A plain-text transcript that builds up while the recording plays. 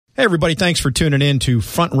Hey, everybody. Thanks for tuning in to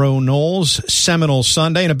Front Row Noles Seminole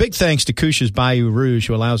Sunday. And a big thanks to Couche's Bayou Rouge,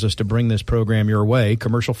 who allows us to bring this program your way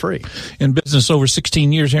commercial-free. In business over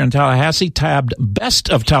 16 years here in Tallahassee, tabbed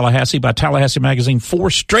Best of Tallahassee by Tallahassee Magazine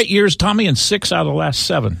 4 straight years, Tommy, and 6 out of the last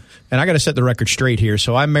 7. And I got to set the record straight here.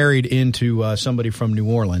 So I married into somebody from New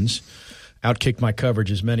Orleans. Outkicked my coverage,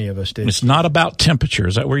 as many of us did. It's not about temperature.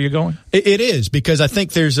 Is that where you're going? It is, because I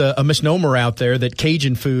think there's a misnomer out there that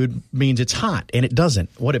Cajun food means it's hot, and it doesn't.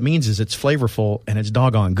 What it means is it's flavorful and it's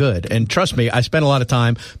doggone good. And trust me, I spent a lot of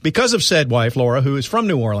time, because of said wife, Laura, who is from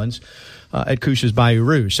New Orleans, at Couche's Bayou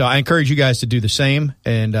Rouge. So I encourage you guys to do the same,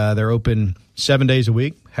 and they're open 7 days a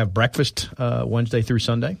week. Have breakfast Wednesday through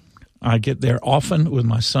Sunday. I get there often with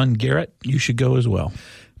my son, Garrett. You should go as well.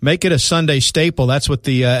 Make it a Sunday staple. That's what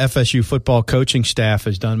the FSU football coaching staff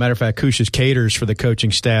has done. Matter of fact, Couche's caters for the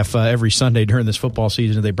coaching staff every Sunday during this football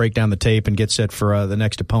season. They break down the tape and get set for the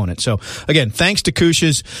next opponent. So, again, thanks to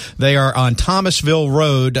Couche's. They are on Thomasville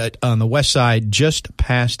Road on the west side, just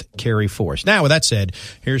past Cary Forest. Now, with that said,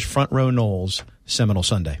 here's Front Row Noles Seminole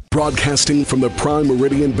Sunday. Broadcasting from the Prime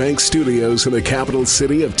Meridian Bank Studios in the capital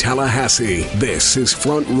city of Tallahassee, this is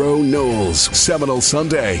Front Row Noles Seminole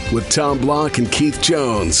Sunday with Tom Block and Keith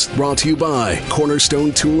Jones. Brought to you by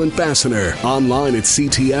Cornerstone Tool and Fastener. Online at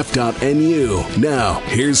ctf.nu. Now,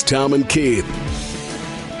 here's Tom and Keith.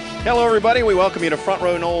 Hello, everybody. We welcome you to Front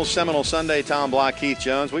Row Noles Seminole Sunday. Tom Block, Keith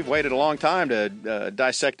Jones. We've waited a long time to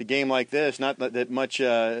dissect a game like this. Not that much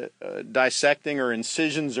dissecting or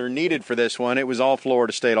incisions are needed for this one. It was all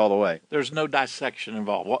Florida State all the way. There's no dissection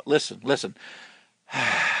involved. Well, listen.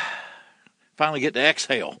 Finally get to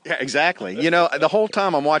exhale. Yeah, exactly. You know, the whole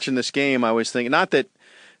time I'm watching this game, I was thinking, not that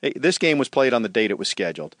this game was played on the date it was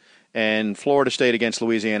scheduled, and Florida State against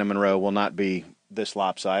Louisiana Monroe will not be this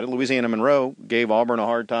lopsided. Louisiana Monroe gave Auburn a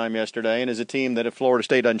hard time yesterday and is a team that if Florida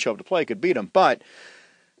State doesn't show up to play could beat them. But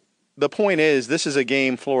the point is, this is a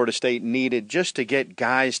game Florida State needed just to get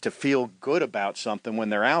guys to feel good about something when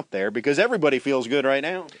they're out there, because everybody feels good right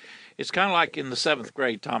now. It's kind of like in the 7th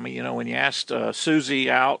grade, Tommy. You know, when you asked Susie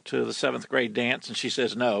out to the 7th grade dance and she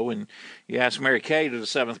says no, and you ask Mary Kay to the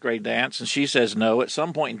 7th grade dance and she says no, at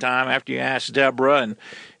some point in time after you ask Deborah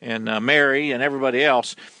and Mary and everybody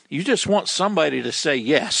else, you just want somebody to say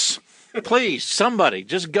yes. Please, somebody,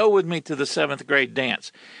 just go with me to the 7th grade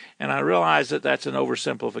dance. And I realize that that's an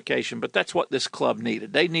oversimplification, but that's what this club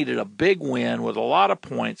needed. They needed a big win with a lot of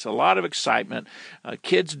points, a lot of excitement,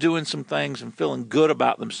 kids doing some things and feeling good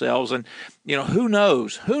about themselves. And, you know, who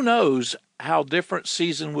knows how different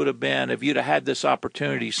season would have been if you'd have had this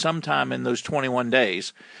opportunity sometime in those 21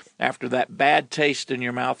 days after that bad taste in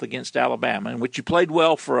your mouth against Alabama, in which you played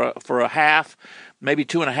well for a half, maybe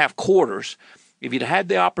 2.5 quarters. If you'd had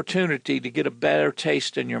the opportunity to get a better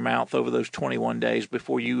taste in your mouth over those 21 days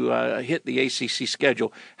before you hit the ACC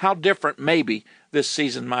schedule, how different maybe this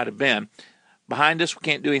season might have been. Behind us, we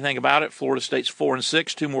can't do anything about it. Florida State's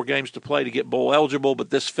 4-6, 2 more games to play to get bowl eligible, but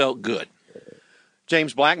this felt good.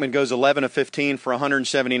 James Blackman goes 11 of 15 for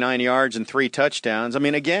 179 yards and 3 touchdowns. I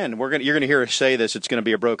mean, again, you're going to hear us say this. It's going to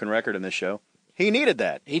be a broken record in this show. He needed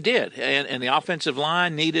that. He did. And the offensive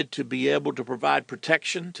line needed to be able to provide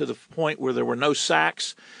protection to the point where there were no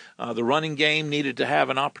sacks. The running game needed to have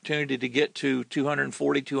an opportunity to get to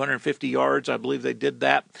 240, 250 yards. I believe they did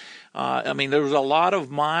that. I mean, there was a lot of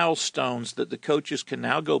milestones that the coaches can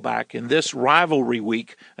now go back in this rivalry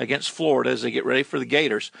week against Florida as they get ready for the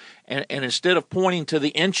Gators. And instead of pointing to the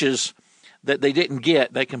inches that they didn't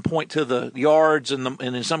get, they can point to the yards and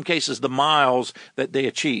in some cases the miles that they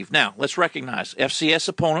achieved. Now, let's recognize FCS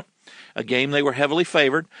opponent, a game they were heavily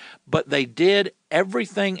favored, but they did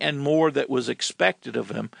everything and more that was expected of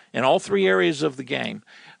them in all 3 areas of the game,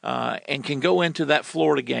 and can go into that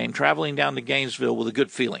Florida game, traveling down to Gainesville with a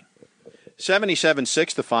good feeling.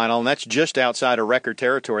 77-6 the final, and that's just outside of record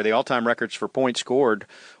territory. The all-time record for points scored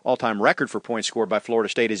by Florida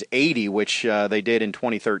State is 80, which they did in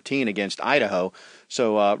 2013 against Idaho.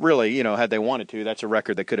 So really, you know, had they wanted to, that's a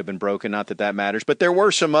record that could have been broken. Not that that matters, but there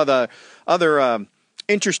were some other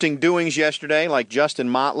interesting doings yesterday, like Justin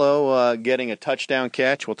Motlow getting a touchdown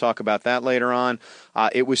catch. We'll talk about that later on.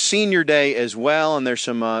 It was senior day as well, and there's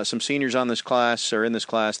some seniors in this class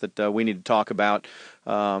that we need to talk about.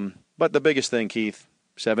 But the biggest thing, Keith,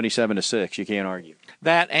 77-6, you can't argue.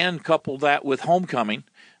 That, and couple that with homecoming.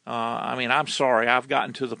 I mean, I'm sorry, I've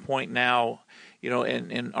gotten to the point now, you know,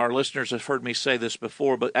 and our listeners have heard me say this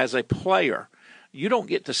before, but as a player, you don't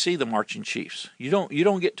get to see the Marching Chiefs. You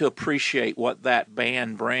don't get to appreciate what that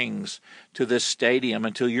band brings to this stadium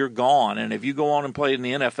until you're gone. And if you go on and play in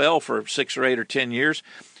the NFL for 6 or 8 or 10 years,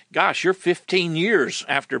 gosh, you're 15 years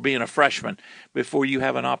after being a freshman before you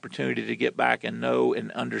have an opportunity to get back and know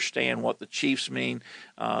and understand what the Chiefs mean.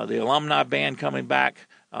 The alumni band coming back,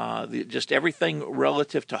 just everything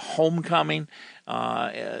relative to homecoming,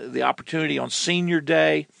 the opportunity on senior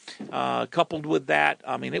day, coupled with that.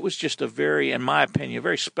 I mean, it was just in my opinion, a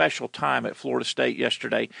very special time at Florida State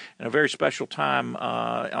yesterday, and a very special time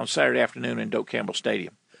on Saturday afternoon in Doak Campbell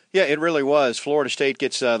Stadium. Yeah, it really was. Florida State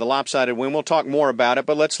gets the lopsided win. We'll talk more about it,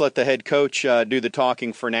 but let's let the head coach do the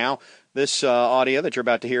talking for now. This audio that you're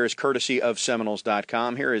about to hear is courtesy of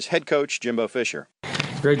Seminoles.com. Here is head coach Jimbo Fisher.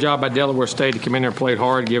 Great job by Delaware State to come in there and played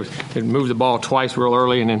hard, move the ball twice real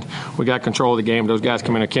early, and then we got control of the game. Those guys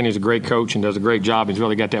come in there. Kenny's a great coach and does a great job. He's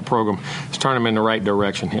really got that program. He's turned them in the right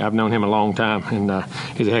direction. I've known him a long time, and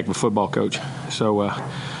he's a heck of a football coach. So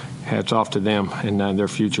hats off to them and their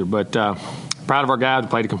future. But proud of our guys. We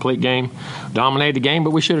played a complete game, dominated the game,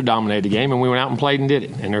 but we should have dominated the game, and we went out and played and did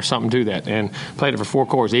it. And there's something to that. And played it for 4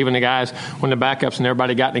 quarters. Even the guys, when the backups and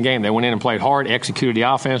everybody got in the game, they went in and played hard, executed the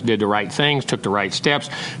offense, did the right things, took the right steps,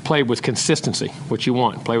 played with consistency, what you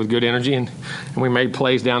want. Play with good energy, and we made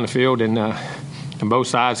plays down the field, and both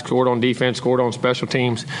sides scored on defense, scored on special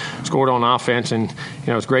teams, scored on offense, and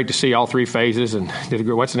it's great to see all 3 phases. And did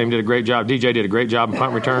a great job. DJ did a great job in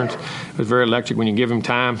punt returns. It was very electric when you give him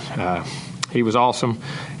time. He was awesome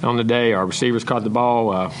on the day. Our receivers caught the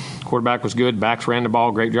ball. Quarterback was good. Backs ran the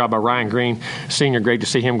ball. Great job by Ryan Green, senior. Great to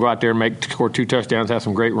see him go out there and score 2 touchdowns, have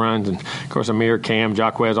some great runs. And, of course, Amir, Cam,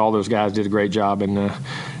 Jaquez, all those guys did a great job. And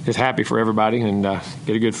just happy for everybody and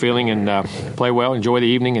get a good feeling and play well, enjoy the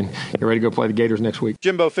evening, and get ready to go play the Gators next week.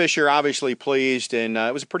 Jimbo Fisher obviously pleased, and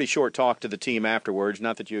it was a pretty short talk to the team afterwards.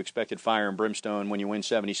 Not that you expected fire and brimstone when you win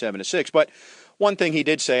 77-6, but one thing he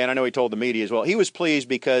did say, and I know he told the media as well, he was pleased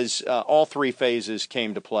because all 3 phases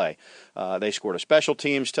came to play. They scored a special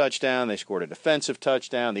teams touchdown. They scored a defensive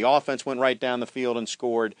touchdown. The offense went right down the field and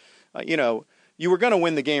scored. You were going to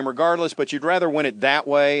win the game regardless, but you'd rather win it that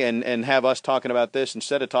way and have us talking about this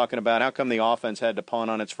instead of talking about how come the offense had to punt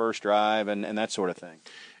on its first drive and that sort of thing.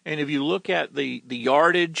 And if you look at the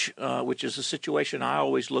yardage, which is a situation I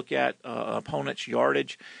always look at, opponent's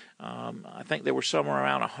yardage, I think they were somewhere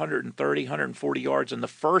around 130, 140 yards in the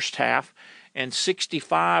first half, and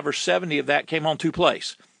 65 or 70 of that came on 2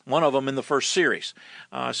 plays, one of them in the first series.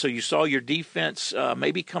 So you saw your defense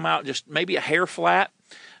maybe come out just maybe a hair flat.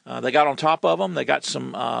 They got on top of them. They got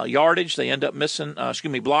some yardage. They end up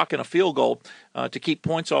blocking a field goal to keep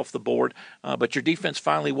points off the board. But your defense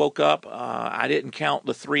finally woke up. I didn't count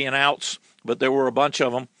the 3 and outs, but there were a bunch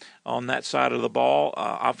of them on that side of the ball.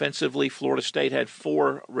 Offensively, Florida State had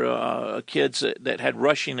 4 kids that had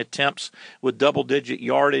rushing attempts with double-digit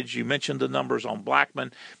yardage. You mentioned the numbers on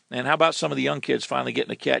Blackman. And how about some of the young kids finally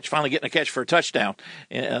getting a catch for a touchdown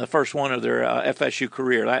in the first one of their FSU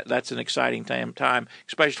career? That's an exciting time,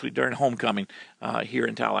 especially during homecoming here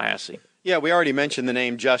in Tallahassee. Yeah, we already mentioned the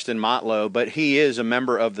name Justin Motlow, but he is a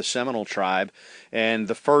member of the Seminole tribe and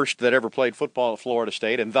the first that ever played football at Florida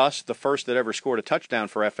State, and thus the first that ever scored a touchdown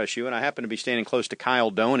for FSU. And I happen to be standing close to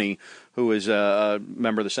Kyle Doney, who is a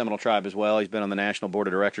member of the Seminole tribe as well. He's been on the National Board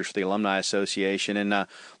of Directors for the Alumni Association, and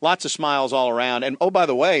lots of smiles all around. And, oh, by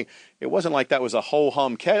the way, it wasn't like that was a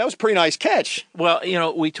ho-hum catch. That was a pretty nice catch. Well,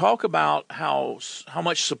 we talk about how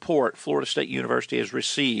much support Florida State University has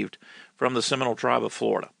received from the Seminole tribe of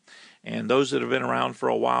Florida. And those that have been around for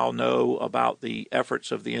a while know about the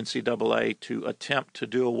efforts of the NCAA to attempt to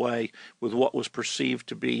do away with what was perceived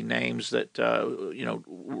to be names that,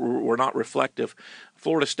 were not reflective.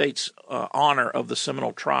 Florida State's honor of the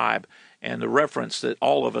Seminole tribe and the reference that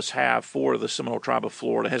all of us have for the Seminole tribe of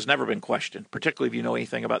Florida has never been questioned, particularly if you know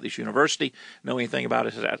anything about this university, know anything about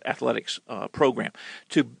its athletics program.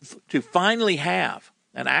 To finally have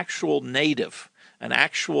an actual native, an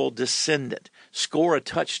actual descendant, score a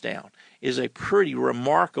touchdown is a pretty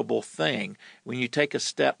remarkable thing when you take a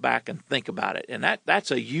step back and think about it. And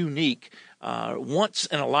that's a unique,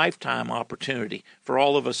 once-in-a-lifetime opportunity for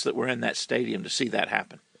all of us that were in that stadium to see that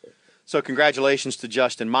happen. So congratulations to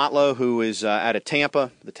Justin Motlow, who is out of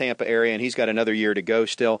Tampa, the Tampa area, and he's got another year to go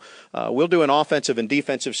still. We'll do an offensive and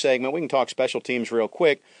defensive segment. We can talk special teams real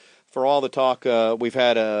quick. For all the talk we've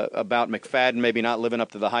had about McFadden maybe not living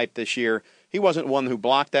up to the hype this year, he wasn't one who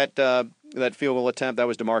blocked that field goal attempt. That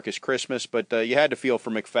was DeMarcus Christmas, but you had to feel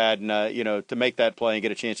for McFadden, to make that play and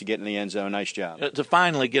get a chance to get in the end zone. Nice job. To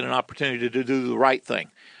finally get an opportunity to do the right thing.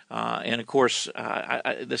 And, of course,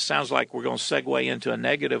 this sounds like we're going to segue into a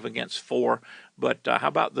negative against 4, But how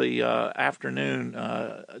about the afternoon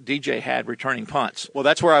DJ had returning punts? Well,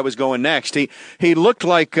 that's where I was going next. He looked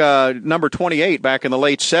like number 28 back in the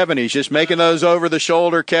late 70s, just making those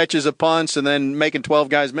over-the-shoulder catches of punts and then making 12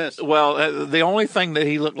 guys miss. Well, the only thing that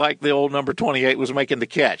he looked like the old number 28 was making the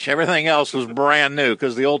catch. Everything else was brand new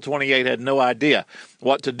because the old 28 had no idea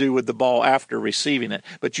what to do with the ball after receiving it.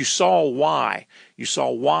 But you saw why. You saw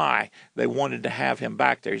why they wanted to have him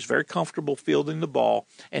back there. He's very comfortable fielding the ball,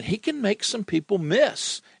 and he can make some people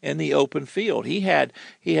miss in the open field. He had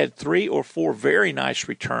 3 or 4 very nice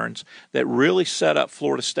returns that really set up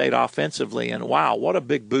Florida State offensively, and wow, what a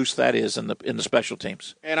big boost that is in the special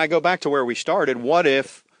teams. And I go back to where we started. What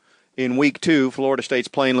if in week 2, Florida State's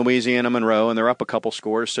playing Louisiana Monroe, and they're up a couple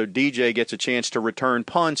scores, so DJ gets a chance to return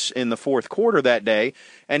punts in the fourth quarter that day,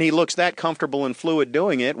 and he looks that comfortable and fluid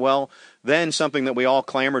doing it. Well, then something that we all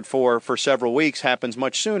clamored for several weeks happens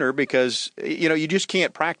much sooner because, you just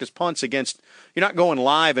can't practice punts against – you're not going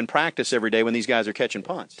live in practice every day when these guys are catching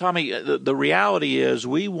punts. Tommy, the reality is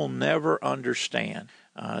we will never understand –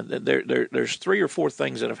 there's 3 or 4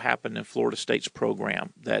 things that have happened in Florida State's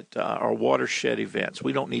program that are watershed events.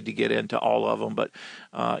 We don't need to get into all of them, but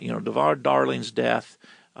DeVar Darling's death,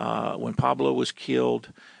 when Pablo was killed,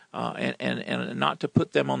 and not to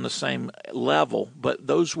put them on the same level, but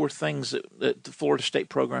those were things that the Florida State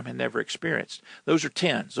program had never experienced. Those are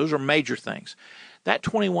 10s. Those are major things. That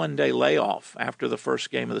 21-day layoff after the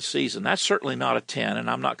first game of the season, that's certainly not a 10,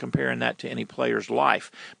 and I'm not comparing that to any player's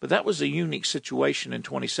life. But that was a unique situation in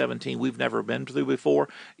 2017 we've never been through before.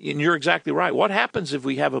 And you're exactly right. What happens if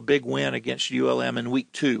we have a big win against ULM in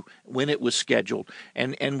week 2 when it was scheduled?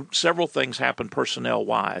 And several things happen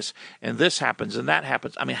personnel-wise, and this happens and that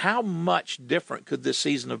happens. I mean, how much different could this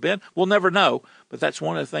season have been? We'll never know, but that's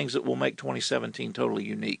one of the things that will make 2017 totally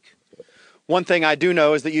unique. One thing I do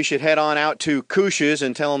know is that you should head on out to Couche's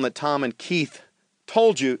and tell them that Tom and Keith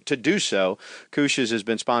told you to do so. Couche's has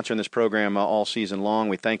been sponsoring this program all season long.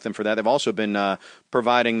 We thank them for that. They've also been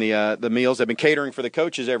providing the meals. They've been catering for the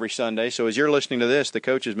coaches every Sunday. So as you're listening to this, the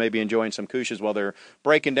coaches may be enjoying some Couche's while they're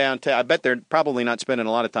breaking down. I bet they're probably not spending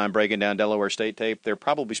a lot of time breaking down Delaware State tape. They're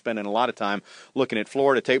probably spending a lot of time looking at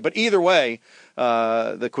Florida tape. But either way,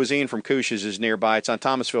 the cuisine from Couche's is nearby. It's on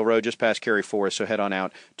Thomasville Road, just past Cary Forest. So head on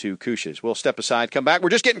out to Couche's. We'll step aside, come back. We're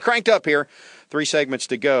just getting cranked up here. 3 segments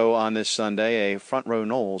to go on this Sunday, a Front Row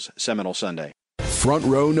Noles Seminole Sunday. Front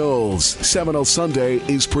Row Noles Seminole Sunday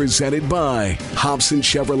is presented by Hobson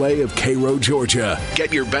Chevrolet of Cairo, Georgia.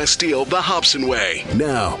 Get your best deal the Hobson way.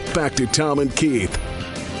 Now, back to Tom and Keith.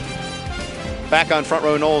 Back on Front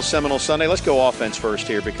Row Noles Seminole Sunday. Let's go offense first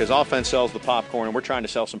here because offense sells the popcorn, and we're trying to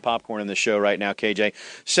sell some popcorn in this show right now, KJ.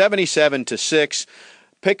 77-6.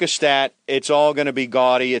 Pick a stat. It's all going to be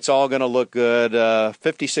gaudy. It's all going to look good.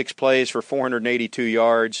 56 plays for 482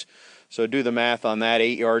 yards. So do the math on that,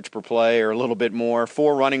 8 yards per play or a little bit more.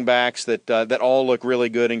 4 running backs that all look really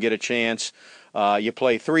good and get a chance. You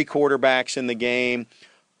play 3 quarterbacks in the game.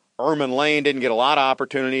 Erman Lane didn't get a lot of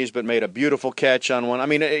opportunities, but made a beautiful catch on one. I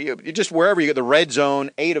mean, you just wherever you get the red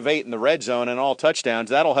zone, 8 of 8 in the red zone and all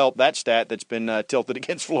touchdowns, that'll help that stat that's been tilted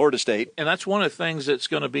against Florida State. And that's one of the things that's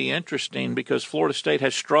going to be interesting because Florida State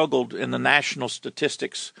has struggled in the national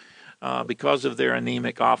statistics because of their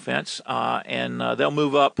anemic offense, and they'll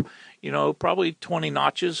move up, probably 20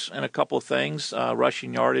 notches in a couple of things,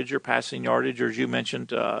 rushing yardage or passing yardage, or as you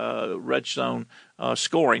mentioned, red zone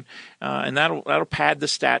scoring, and that'll pad the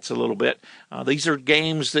stats a little bit. These are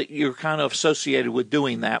games that you're kind of associated with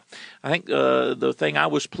doing that. I think the thing I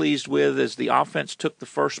was pleased with is the offense took the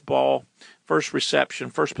first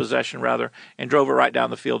possession, and drove it right down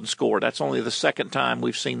the field and scored. That's only the second time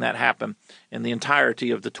we've seen that happen in the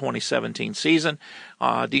entirety of the 2017 season.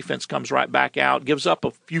 Defense comes right back out, gives up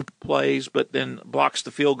a few plays, but then blocks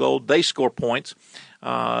the field goal. They score points.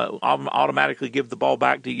 Automatically give the ball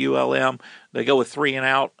back to ULM. They go with 3 and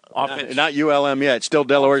out. Offense. Not ULM yet. Still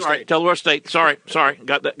Delaware State. Delaware State. Sorry.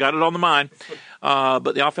 Got it on the mind.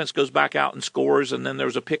 But the offense goes back out and scores, and then there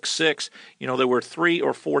was a pick 6. There were 3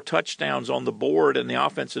 or 4 touchdowns on the board, and the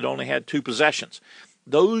offense had only had 2 possessions.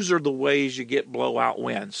 Those are the ways you get blowout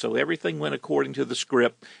wins. So everything went according to the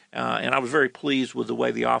script, and I was very pleased with the way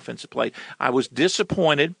the offense played. I was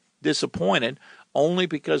disappointed only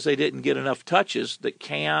because they didn't get enough touches that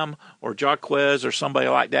Cam or Jaquez or somebody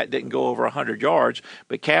like that didn't go over 100 yards.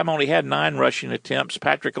 But Cam only had 9 rushing attempts.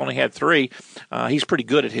 Patrick only had 3. He's pretty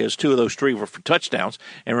good at his. 2 of those 3 were for touchdowns.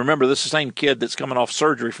 And remember, this is the same kid that's coming off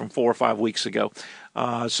surgery from 4 or 5 weeks ago.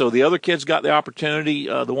 So the other kids got the opportunity.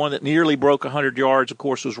 The one that nearly broke 100 yards, of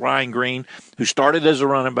course, was Ryan Green, who started as a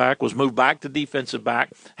running back, was moved back to defensive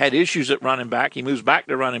back, had issues at running back. He moves back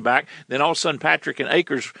to running back. Then all of a sudden Patrick and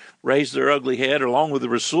Akers raised their ugly head along with the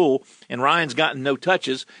Rasul, and Ryan's gotten no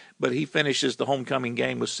touches, but he finishes the homecoming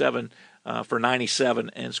game with 7 for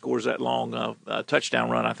 97 and scores that long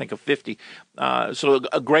touchdown run, I think, of 50. So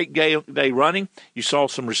a great day running. You saw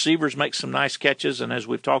some receivers make some nice catches, and as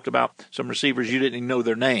we've talked about, some receivers you didn't even know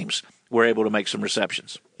their names were able to make some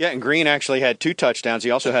receptions. Yeah, and Green actually had 2 touchdowns.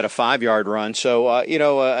 He also had a 5-yard run. So,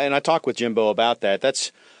 and I talked with Jimbo about that.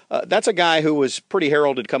 That's a guy who was pretty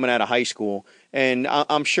heralded coming out of high school, and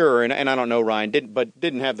I'm sure, and I don't know Ryan,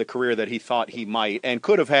 didn't have the career that he thought he might, and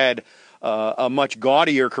could have had a much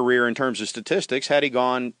gaudier career in terms of statistics had he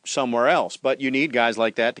gone somewhere else. But you need guys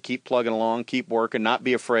like that to keep plugging along, keep working, not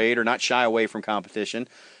be afraid or not shy away from competition.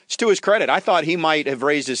 It's to his credit. I thought he might have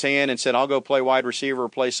raised his hand and said, I'll go play wide receiver or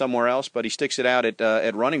play somewhere else, but he sticks it out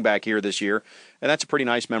at running back here this year, and that's a pretty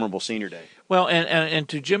nice, memorable senior day. Well, and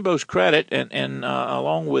to Jimbo's credit, and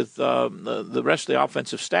along with the rest of the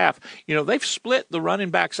offensive staff, they've split the running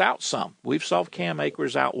backs out some. We've saw Cam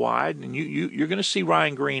Akers out wide, and you're going to see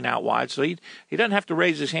Ryan Green out wide, so he doesn't have to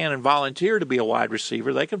raise his hand and volunteer to be a wide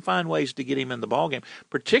receiver. They can find ways to get him in the ballgame,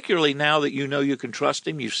 particularly now that you can trust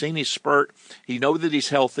him. You've seen his spurt. You know that he's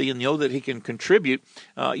healthy and you know that he can contribute.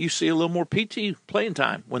 You see a little more PT playing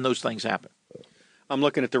time when those things happen. I'm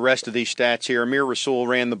looking at the rest of these stats here. Amir Rasul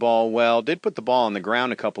ran the ball well, did put the ball on the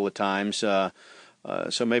ground a couple of times, so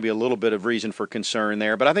maybe a little bit of reason for concern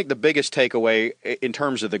there. But I think the biggest takeaway in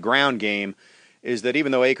terms of the ground game is that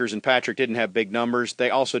even though Akers and Patrick didn't have big numbers, they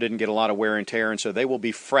also didn't get a lot of wear and tear, and so they will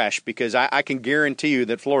be fresh, because I can guarantee you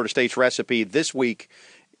that Florida State's recipe this week,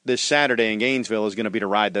 this Saturday in Gainesville, is going to be to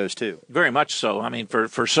ride those two. Very much so. I mean,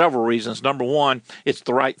 for several reasons. Number one, it's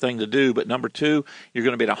the right thing to do. But number two, you're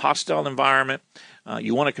going to be in a hostile environment.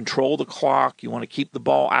 You want to control the clock. You want to keep the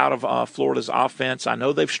ball out of Florida's offense. I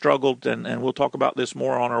know they've struggled, and we'll talk about this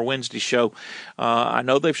more on our Wednesday show. I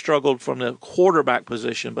know they've struggled from the quarterback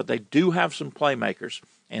position, but they do have some playmakers.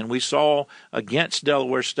 And we saw against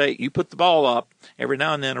Delaware State, you put the ball up, every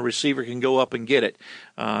now and then a receiver can go up and get it.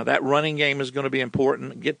 That running game is going to be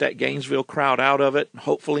important. Get that Gainesville crowd out of it.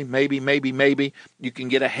 Hopefully, maybe, you can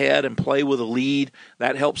get ahead and play with a lead.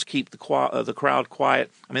 That helps keep the crowd quiet.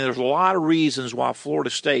 I mean, there's a lot of reasons why Florida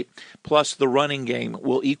State plus the running game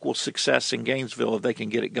will equal success in Gainesville if they can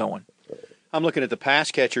get it going. I'm looking at the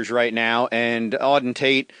pass catchers right now, and Auden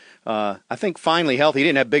Tate, I think finally healthy. He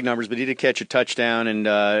didn't have big numbers, but he did catch a touchdown.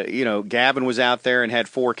 And, Gavin was out there and had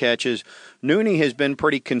 4 catches. Nooney has been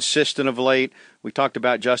pretty consistent of late. We talked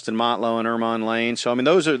about Justin Motlow and Ermon Lane. So, I mean,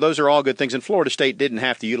 those are all good things. And Florida State didn't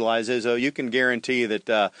have to utilize Izzo. You can guarantee that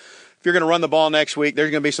if you're going to run the ball next week,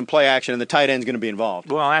 there's going to be some play action, and the tight end's going to be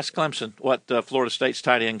involved. Well, ask Clemson what Florida State's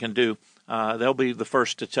tight end can do. They'll be the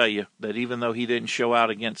first to tell you that even though he didn't show out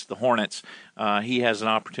against the Hornets, he has an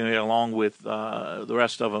opportunity along with the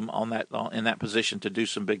rest of them in that position to do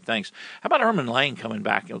some big things. How about Ermon Lane coming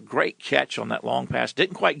back? A great catch on that long pass.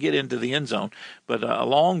 Didn't quite get into the end zone, but a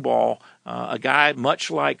long ball, a guy much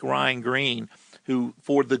like Ryan Green, who,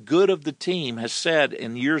 for the good of the team, has said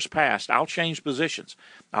in years past, I'll change positions.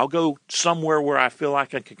 I'll go somewhere where I feel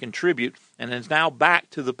like I can contribute, and is now back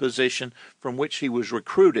to the position from which he was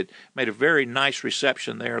recruited. Made a very nice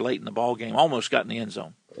reception there late in the ball game. Almost got in the end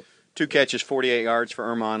zone. 2 catches, 48 yards for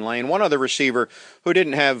Ermon Lane. One other receiver who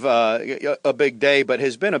didn't have a big day, but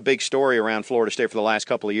has been a big story around Florida State for the last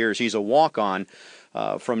couple of years. He's a walk-on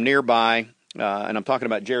from nearby, and I'm talking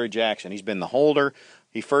about Jerry Jackson. He's been the holder.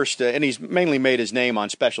 He first, and he's mainly made his name on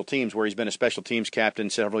special teams, where he's been a special teams captain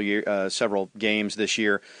several games this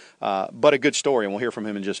year. But a good story, and we'll hear from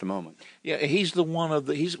him in just a moment. Yeah, he's one of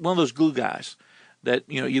those glue guys that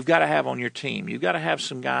you've got to have on your team. You've got to have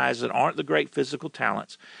some guys that aren't the great physical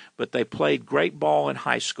talents, but they played great ball in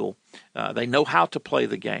high school. They know how to play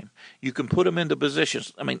the game. You can put them into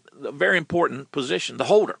positions. I mean, a very important position, the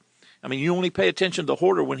holder. I mean, you only pay attention to the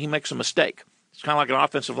holder when he makes a mistake. It's kind of like an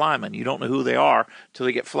offensive lineman. You don't know who they are until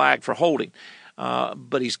they get flagged for holding.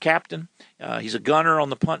 But he's captain. He's a gunner on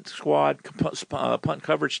the punt squad, punt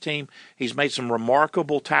coverage team. He's made some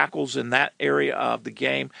remarkable tackles in that area of the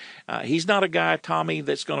game. He's not a guy, Tommy,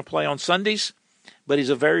 that's going to play on Sundays, but he's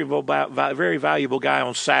a very valuable guy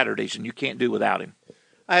on Saturdays, and you can't do without him.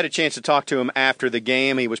 I had a chance to talk to him after the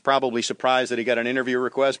game. He was probably surprised that he got an interview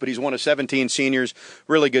request, but he's one of 17 seniors.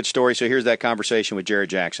 Really good story. So here's that conversation with Jared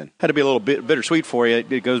Jackson. Had to be a little bit bittersweet for you.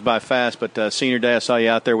 It goes by fast, but senior day, I saw you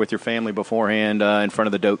out there with your family beforehand in front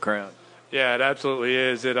of the Doak crowd. Yeah, it absolutely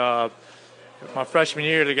is. My freshman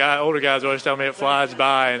year, older guys always tell me it flies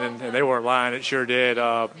by, and they weren't lying. It sure did.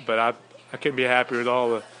 But I couldn't be happier with all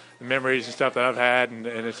the memories and stuff that I've had, and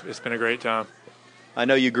it's been a great time. I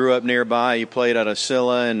know you grew up nearby. You played at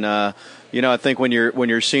Osceola, and I think when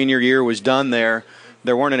your senior year was done there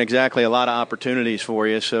weren't exactly a lot of opportunities for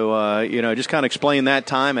you. So just kind of explain that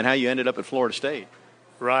time and how you ended up at Florida State.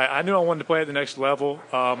 Right. I knew I wanted to play at the next level.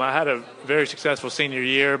 I had a very successful senior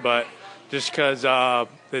year, but just because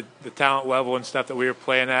the talent level and stuff that we were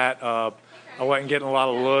playing at, I wasn't getting a lot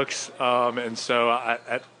of looks, and so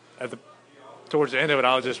towards the end of it,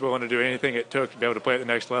 I was just willing to do anything it took to be able to play at the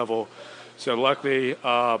next level. So luckily,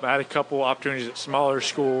 I had a couple opportunities at smaller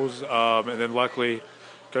schools, and then luckily,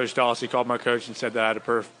 Coach Dawsey called my coach and said that I had a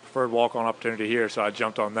preferred walk-on opportunity here, so I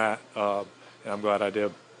jumped on that, and I'm glad I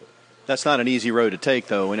did. That's not an easy road to take,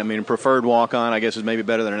 though. And I mean, preferred walk-on, I guess, is maybe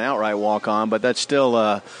better than an outright walk-on, but that's still,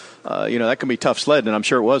 that can be tough sledding, and I'm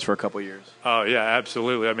sure it was for a couple of years. Oh, yeah,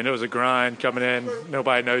 absolutely. I mean, it was a grind coming in.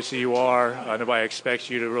 Nobody knows who you are. Nobody expects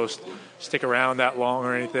you to really stick around that long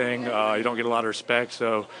or anything. You don't get a lot of respect,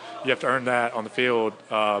 so you have to earn that on the field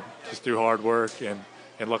just through hard work, and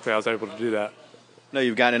luckily I was able to do that. I know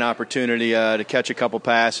you've gotten an opportunity to catch a couple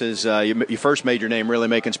passes. You first made your name really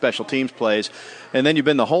making special teams plays, and then you've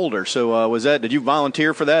been the holder. So did you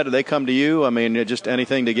volunteer for that? Did they come to you? I mean, just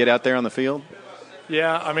anything to get out there on the field?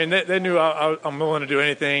 Yeah, I mean, they knew I'm willing to do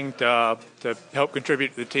anything to help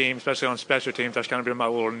contribute to the team, especially on special teams. That's kind of been my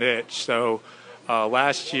little niche. So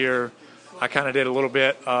last year, I kind of did a little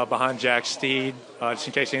bit behind Jack Steed, just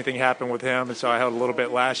in case anything happened with him, and so I held a little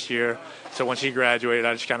bit last year. So once he graduated,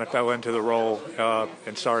 I just kind of fell into the role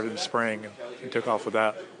and started in the spring and took off with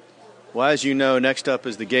that. Well, as you know, next up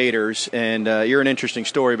is the Gators, and you're an interesting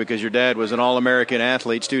story because your dad was an All-American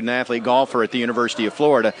athlete, student-athlete, golfer at the University of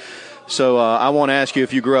Florida. So I won't ask you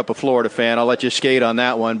if you grew up a Florida fan. I'll let you skate on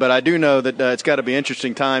that one. But I do know that it's got to be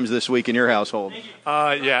interesting times this week in your household.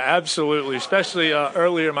 Yeah, absolutely. Especially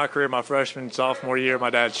earlier in my career, my freshman, sophomore year, my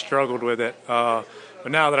dad struggled with it.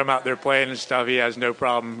 But now that I'm out there playing and stuff, he has no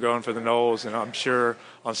problem going for the Noles. And I'm sure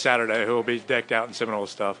on Saturday he'll be decked out in Seminole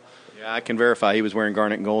stuff. Yeah, I can verify he was wearing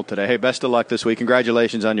garnet and gold today. Hey, best of luck this week.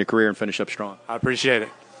 Congratulations on your career and finish up strong. I appreciate it.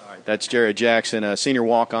 That's Jared Jackson, a senior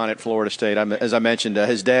walk-on at Florida State. As I mentioned,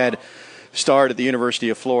 his dad starred at the University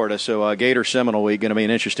of Florida, so Gator Seminole Week going to be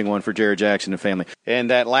an interesting one for Jared Jackson and family.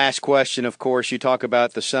 And that last question, of course, you talk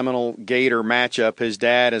about the Seminole Gator matchup. His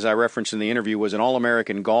dad, as I referenced in the interview, was an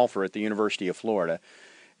All-American golfer at the University of Florida.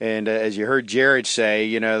 And as you heard Jared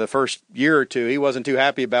say, the first year or two, he wasn't too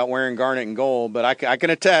happy about wearing garnet and gold. But I can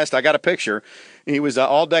attest, I got a picture. He was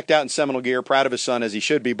all decked out in Seminole gear, proud of his son as he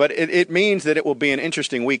should be. But it means that it will be an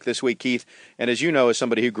interesting week this week, Keith. And as you know, as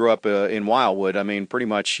somebody who grew up in Wildwood, I mean, pretty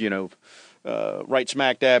much, right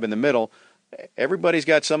smack dab in the middle, everybody's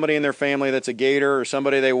got somebody in their family that's a Gator or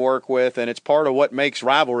somebody they work with, and it's part of what makes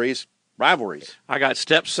rivalries. I got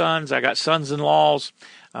stepsons. I got sons-in-laws.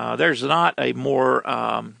 There's not a more,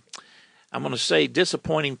 I'm going to say,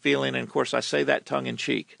 disappointing feeling, and, of course, I say that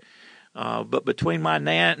tongue-in-cheek. But between my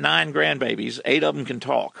 9 grandbabies, 8 of them can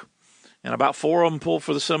talk. And about 4 of them pull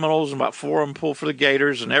for the Seminoles, and about 4 of them pull for the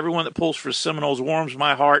Gators. And everyone that pulls for the Seminoles warms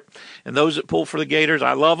my heart. And those that pull for the Gators,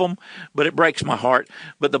 I love them, but it breaks my heart.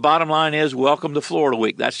 But the bottom line is, welcome to Florida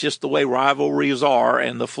Week. That's just the way rivalries are,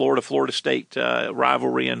 and the Florida State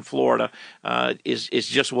rivalry in Florida is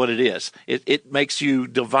just what it is. It makes you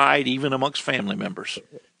divide even amongst family members.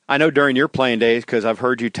 I know during your playing days, because I've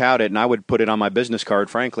heard you tout it, and I would put it on my business card,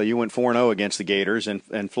 frankly, you went 4-0 against the Gators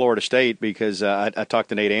and Florida State, because I talked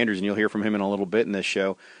to Nate Andrews, and you'll hear from him in a little bit in this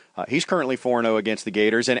show. He's currently 4-0 against the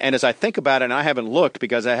Gators. And as I think about it, and I haven't looked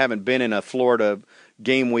because I haven't been in a Florida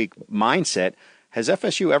game week mindset, has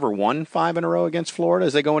FSU ever won 5 in a row against Florida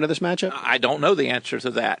as they go into this matchup? I don't know the answer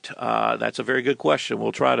to that. That's a very good question.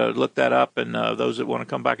 We'll try to look that up, and those that want to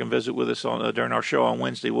come back and visit with us during our show on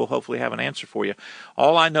Wednesday, we'll hopefully have an answer for you.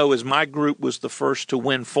 All I know is my group was the first to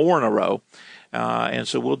win 4 in a row, and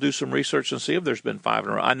so we'll do some research and see if there's been 5 in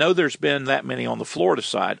a row. I know there's been that many on the Florida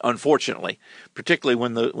side, unfortunately, particularly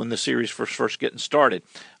when the series first getting started.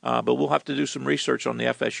 But we'll have to do some research on the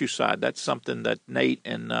FSU side. That's something that Nate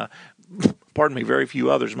and very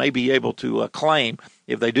few others may be able to claim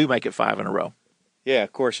if they do make it 5 in a row. Yeah,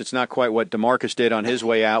 of course, it's not quite what DeMarcus did on his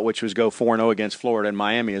way out, which was go 4-0 against Florida and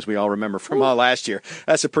Miami, as we all remember from last year.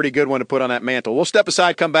 That's a pretty good one to put on that mantle. We'll step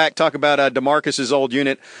aside, come back, talk about DeMarcus's old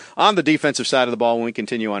unit on the defensive side of the ball when we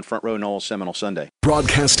continue on Front Row Noles Seminole Sunday.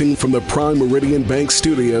 Broadcasting from the Prime Meridian Bank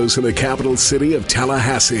Studios in the capital city of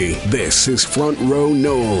Tallahassee, this is Front Row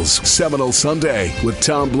Noles Seminole Sunday with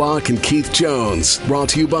Tom Block and Keith Jones. Brought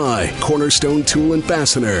to you by Cornerstone Tool and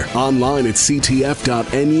Fastener. Online at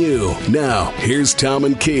ctf.nu. Now, here's Tom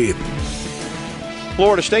and Keith.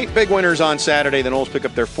 Florida State, big winners on Saturday. The Noles pick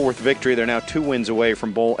up their fourth victory. They're now 2 wins away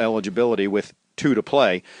from bowl eligibility with 2 to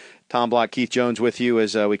play. Tom Block, Keith Jones with you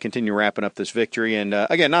as we continue wrapping up this victory. And,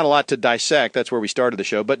 again, not a lot to dissect. That's where we started the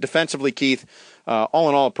show. But defensively, Keith, all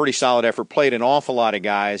in all, a pretty solid effort. Played an awful lot of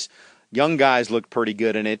guys. Young guys looked pretty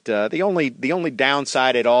good in it. The only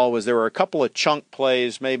downside at all was there were a couple of chunk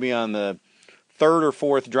plays maybe on the third or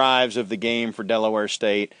fourth drives of the game for Delaware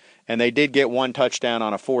State. And they did get 1 touchdown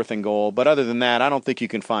on a 4th and goal. But other than that, I don't think you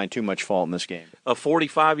can find too much fault in this game. A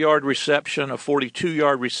 45-yard reception, a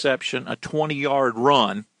 42-yard reception, a 20-yard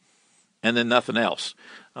run, and then nothing else.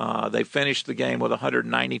 They finished the game with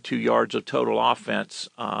 192 yards of total offense.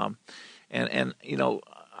 And you know,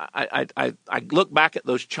 I look back at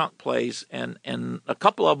those chunk plays, and a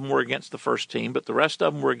couple of them were against the first team, but the rest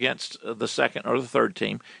of them were against the second or the third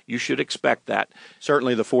team. You should expect that.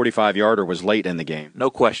 Certainly the 45-yarder was late in the game. No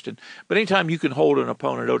question. But anytime you can hold an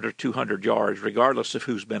opponent over 200 yards, regardless of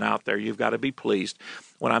who's been out there, you've got to be pleased.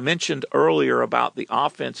 When I mentioned earlier about the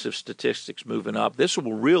offensive statistics moving up, this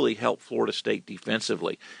will really help Florida State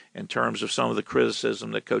defensively in terms of some of the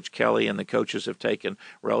criticism that Coach Kelly and the coaches have taken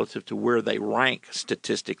relative to where they rank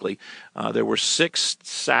statistically. There were 6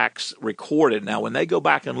 sacks recorded. Now, when they go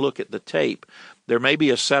back and look at the tape, there may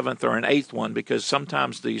be a 7th or an 8th one because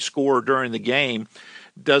sometimes the scorer during the game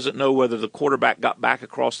doesn't know whether the quarterback got back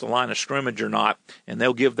across the line of scrimmage or not, and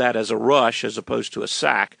they'll give that as a rush as opposed to a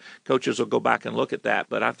sack. Coaches will go back and look at that.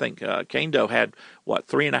 But I think Kendo had,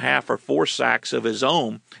 3.5 or 4 sacks of his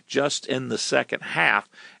own just in the second half.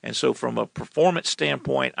 And so from a performance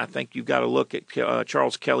standpoint, I think you've got to look at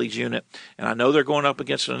Charles Kelly's unit. And I know they're going up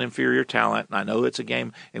against an inferior talent, and I know it's a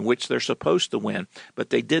game in which they're supposed to win,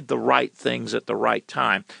 but they did the right things at the right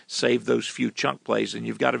time, save those few chunk plays, and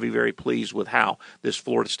you've got to be very pleased with how this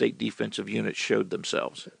Florida State defensive unit showed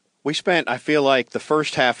themselves. We spent, I feel like, the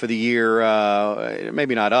first half of the year,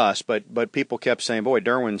 maybe not us, but people kept saying, boy,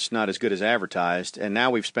 Derwin's not as good as advertised. And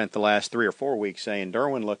now we've spent the last 3 or 4 weeks saying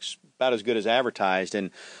Derwin looks about as good as advertised.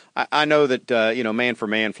 And I know that, man for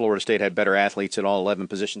man, Florida State had better athletes at all 11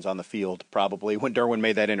 positions on the field probably when Derwin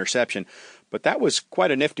made that interception. But that was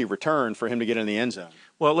quite a nifty return for him to get in the end zone.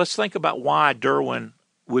 Well, let's think about why Derwin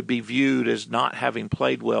would be viewed as not having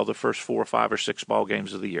played well the first 4 or 5 or 6 ball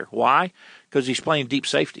games of the year. Why? Because he's playing deep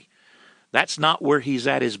safety. That's not where he's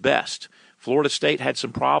at his best. Florida State had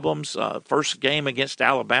some problems. First game against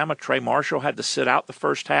Alabama, Trey Marshall had to sit out the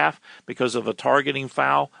first half because of a targeting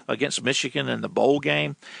foul against Michigan in the bowl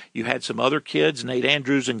game. You had some other kids, Nate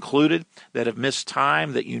Andrews included, that have missed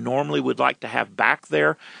time that you normally would like to have back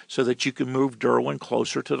there so that you can move Derwin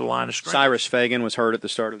closer to the line of scrimmage. Cyrus Fagan was hurt at the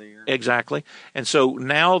start of the year. Exactly. And so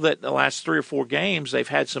now that the last 3 or 4 games, they've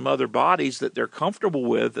had some other bodies that they're comfortable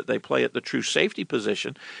with that they play at the true safety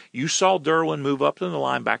position. You saw Derwin move up to the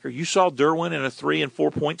linebacker. You saw Derwin in a 3 and 4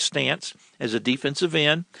 point stance as a defensive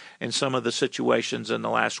end in some of the situations in the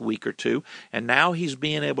last week or 2. And now he's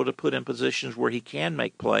being able to put in positions where he can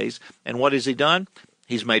make plays. And what has he done?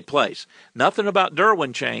 He's made plays. Nothing about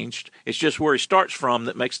Derwin changed. It's just where he starts from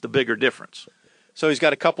that makes the bigger difference. So he's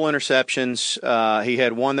got a couple interceptions. He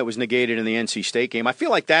had one that was negated in the NC State game. I feel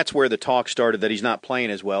like that's where the talk started that he's not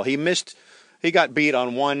playing as well. He got beat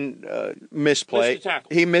on one misplay.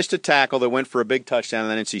 He missed a tackle that went for a big touchdown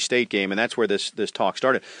in the NC State game, and that's where this talk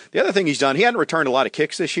started. The other thing he's done, he hadn't returned a lot of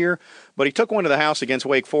kicks this year, but he took one to the house against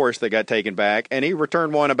Wake Forest that got taken back, and he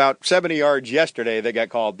returned one about 70 yards yesterday that got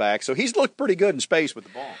called back. So he's looked pretty good in space with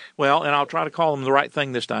the ball. Well, and I'll try to call him the right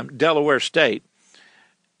thing this time. Delaware State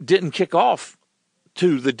didn't kick off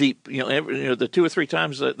to the deep, the 2 or 3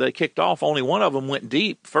 times that they kicked off, only one of them went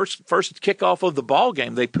deep. First kickoff of the ball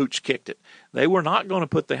game, they pooch kicked it. They were not going to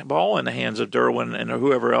put the ball in the hands of Derwin and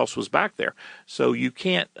whoever else was back there. So you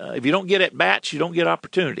can't, if you don't get at bats, you don't get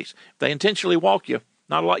opportunities. If they intentionally walk you,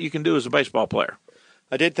 not a lot you can do as a baseball player.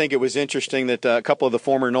 I did think it was interesting that a couple of the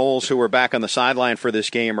former Noles who were back on the sideline for this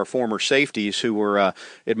game are former safeties who were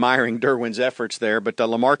admiring Derwin's efforts there. But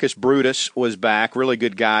LaMarcus Brutus was back, really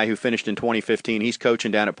good guy who finished in 2015. He's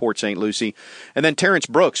coaching down at Port St. Lucie. And then Terrence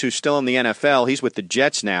Brooks, who's still in the NFL. He's with the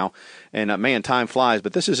Jets now. And, man, time flies.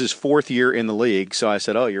 But this is his 4th year in the league. So I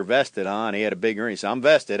said, oh, you're vested, huh? And he had a big earning. He said, I'm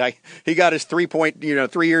vested. He got his 3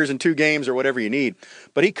 years and 2 games or whatever you need.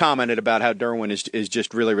 But he commented about how Derwin is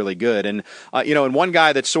just really, really good. And, and one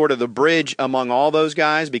guy that's sort of the bridge among all those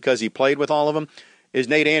guys because he played with all of them is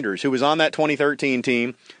Nate Andrews, who was on that 2013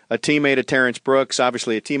 team, a teammate of Terrence Brooks,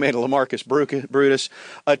 obviously a teammate of LaMarcus Brutus,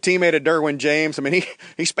 a teammate of Derwin James. I mean,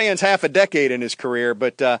 he spans half a decade in his career,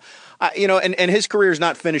 but, and his career is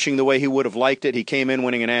not finishing the way he would have liked it. He came in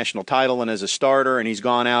winning a national title and as a starter, and he's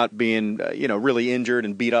gone out being, really injured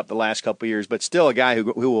and beat up the last couple of years, but still a guy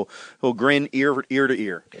who will grin ear to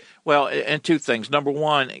ear. Well, and 2 things. Number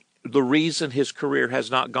one, the reason his career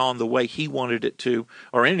has not gone the way he wanted it to,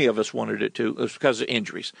 or any of us wanted it to, is because of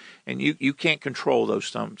injuries. And you can't control those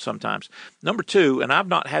sometimes. Number 2, and I've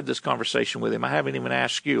not had this conversation with him. I haven't even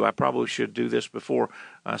asked you. I probably should do this before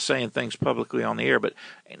saying things publicly on the air. But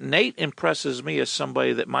Nate impresses me as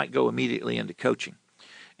somebody that might go immediately into coaching.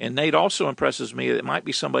 And Nate also impresses me that it might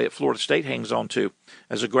be somebody that Florida State hangs on to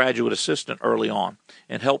as a graduate assistant early on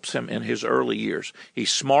and helps him in his early years. He's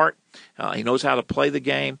smart. He knows how to play the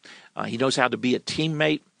game. He knows how to be a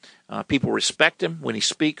teammate. People respect him. When he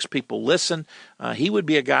speaks, people listen. He would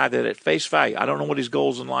be a guy that at face value, I don't know what his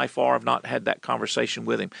goals in life are. I've not had that conversation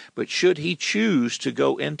with him. But should he choose to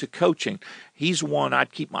go into coaching, he's one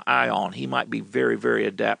I'd keep my eye on. He might be very, very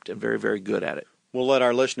adept and very, very good at it. We'll let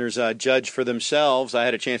our listeners judge for themselves. I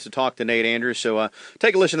had a chance to talk to Nate Andrews, so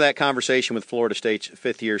take a listen to that conversation with Florida State's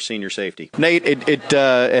 5th-year senior safety. Nate,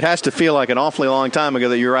 it has to feel like an awfully long time ago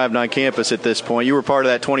that you arrived on campus at this point. You were part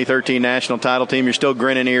of that 2013 national title team. You're still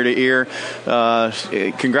grinning ear to ear.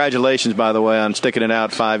 Congratulations, by the way, on sticking it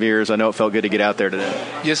out 5 years. I know it felt good to get out there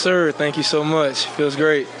today. Yes, sir. Thank you so much. Feels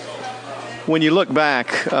great. When you look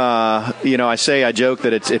back, I joke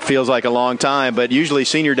that it feels like a long time, but usually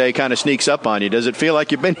senior day kind of sneaks up on you. Does it feel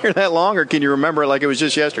like you've been here that long, or can you remember it like it was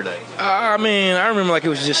just yesterday? I remember like it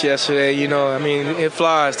was just yesterday. It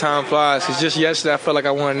flies. Time flies. It's just yesterday I felt like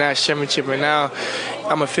I won a national championship, and now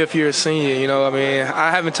I'm a 5th-year senior. I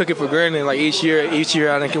haven't took it for granted. Like each year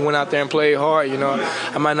I went out there and played hard.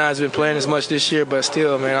 I might not have been playing as much this year, but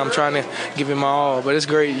still, man, I'm trying to give it my all. But it's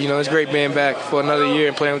great. It's great being back for another year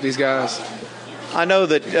and playing with these guys. I know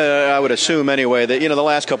that I would assume anyway that, the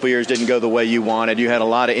last couple of years didn't go the way you wanted. You had a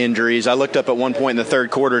lot of injuries. I looked up at one point in the 3rd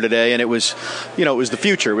quarter today, and it was the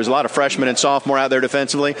future. It was a lot of freshmen and sophomore out there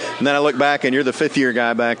defensively. And then I look back, and you're the 5th-year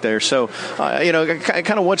guy back there. So,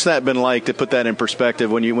 kind of what's that been like to put that in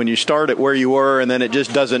perspective when you start at where you were and then it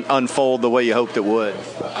just doesn't unfold the way you hoped it would?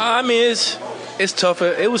 It's tough.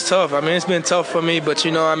 It was tough. It's been tough for me, but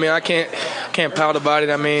I can't pout about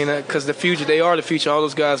it. Because the future, they are the future. All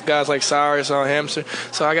those guys like Cyrus, Hamster.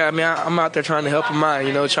 So I'm out there trying to help them out.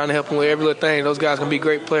 Trying to help them with every little thing. Those guys gonna be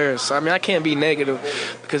great players. So, I can't be negative,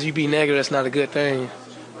 because you be negative, that's not a good thing.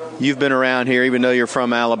 You've been around here, even though you're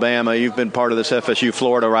from Alabama. You've been part of this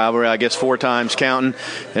FSU-Florida rivalry, I guess 4 times counting.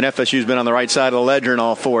 And FSU's been on the right side of the ledger in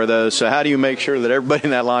all 4 of those. So how do you make sure that everybody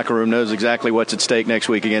in that locker room knows exactly what's at stake next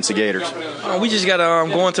week against the Gators? We just got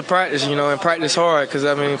to go into practice, and practice hard. Because,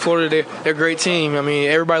 Florida, they're a great team.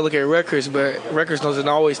 Everybody look at records, but records doesn't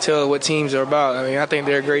always tell what teams are about. I think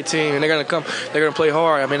they're a great team, and they're going to play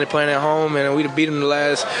hard. They're playing at home, and we beat them the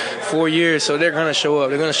last 4 years, so they're going to show up.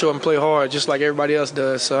 They're going to show up and play hard, just like everybody else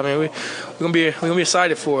does. So, we're gonna be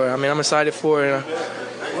excited for it. I'm excited for it.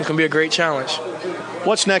 It's gonna be a great challenge.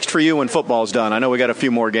 What's next for you when football's done? I know we got a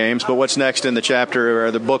few more games, but what's next in the chapter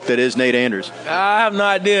or the book that is Nate Andrews? I have no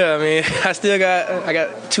idea. I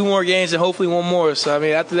got 2 more games and hopefully 1 more. So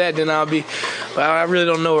after that, then but I really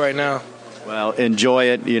don't know right now. Well, enjoy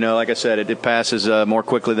it. Like I said, it passes more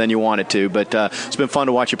quickly than you want it to. But it's been fun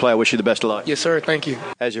to watch you play. I wish you the best of luck. Yes, sir. Thank you.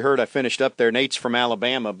 As you heard, I finished up there. Nate's from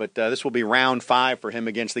Alabama, but this will be round 5 for him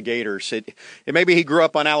against the Gators. Maybe he grew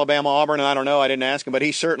up on Alabama-Auburn, and I don't know. I didn't ask him, but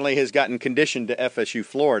he certainly has gotten conditioned to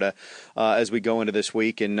FSU-Florida as we go into this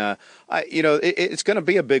week. And, it's going to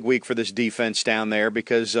be a big week for this defense down there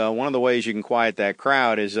because one of the ways you can quiet that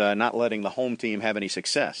crowd is not letting the home team have any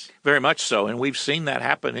success. Very much so, and we've seen that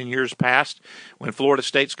happen in years past when Florida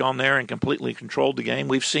State's gone there and completely controlled the game.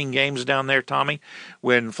 We've seen games down there, Tommy,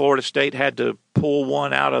 when Florida State had to pull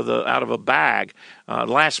one out of a bag.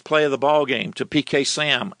 Last play of the ball game to PK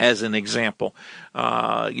Sam, as an example.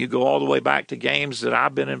 You go all the way back to games that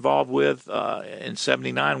I've been involved with. In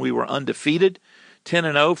 '79, we were undefeated,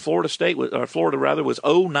 10-0. Florida was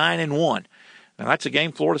 0-9-1. Now, that's a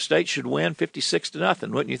game Florida State should win 56-0,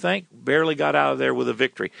 wouldn't you think? Barely got out of there with a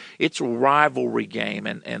victory. It's a rivalry game,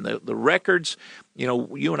 and the records,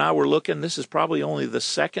 you and I were looking, this is probably only the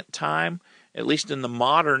second time, at least in the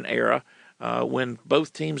modern era, when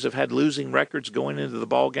both teams have had losing records going into the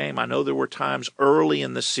ball game. I know there were times early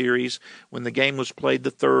in the series when the game was played the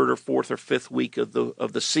third or fourth or fifth week of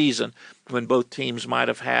the season when both teams might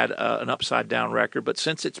have had an upside-down record. But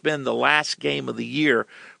since it's been the last game of the year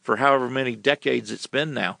for however many decades it's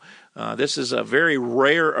been now, this is a very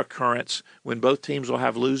rare occurrence when both teams will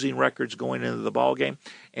have losing records going into the ball game,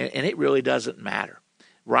 and it really doesn't matter.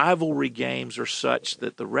 Rivalry games are such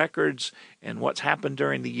that the records and what's happened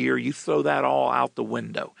during the year, you throw that all out the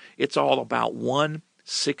window. It's all about one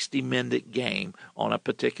 60-minute game on a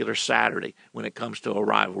particular Saturday when it comes to a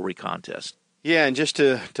rivalry contest. Yeah, and just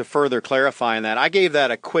to further clarify on that, I gave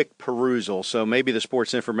that a quick perusal, so maybe the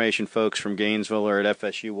sports information folks from Gainesville or at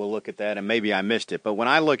FSU will look at that, and maybe I missed it. But when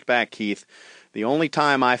I looked back, Keith, the only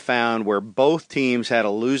time I found where both teams had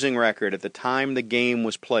a losing record at the time the game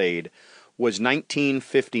was played was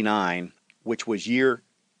 1959, which was year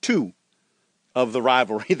 2 of the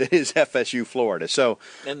rivalry that is FSU Florida. So,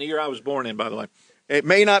 and the year I was born in, by the way. It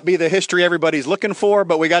may not be the history everybody's looking for,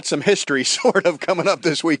 but we got some history sort of coming up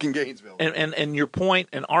this week in Gainesville. And your point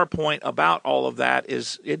and our point about all of that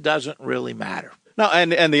is it doesn't really matter. No,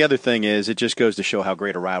 and the other thing is it just goes to show how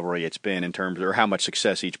great a rivalry it's been in terms of or how much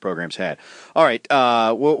success each program's had. All right,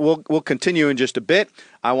 we'll continue in just a bit.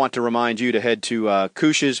 I want to remind you to head to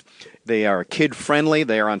Couches. They are kid-friendly.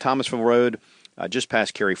 They are on Thomasville Road, just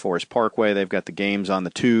past Cary Forest Parkway. They've got the games on the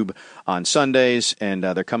tube on Sundays, and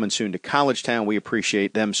they're coming soon to Collegetown. We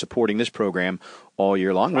appreciate them supporting this program all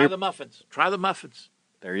year long. Try the muffins. Try the muffins.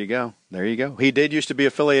 There you go. There you go. He did used to be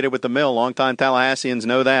affiliated with the Mill. Longtime Tallahasseans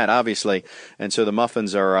know that, obviously. And so the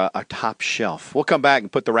muffins are a top shelf. We'll come back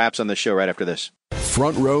and put the wraps on the show right after this.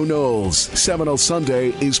 Front Row Knowles, Seminole Sunday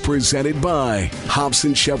is presented by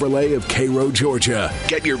Hobson Chevrolet of Cairo, Georgia.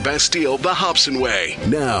 Get your best deal the Hobson way.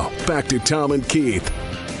 Now, back to Tom and Keith.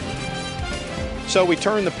 So we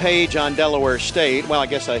turn the page on Delaware State. Well, I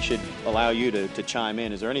guess I should allow you to chime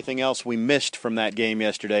in. Is there anything else we missed from that game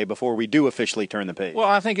yesterday before we do officially turn the page? Well,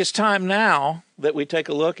 I think it's time now that we take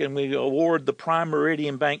a look and we award the Prime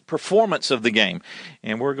Meridian Bank performance of the game.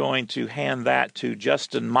 And we're going to hand that to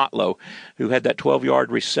Justin Motlow, who had that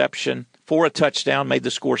 12-yard reception for a touchdown, made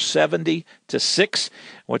the score 70-6.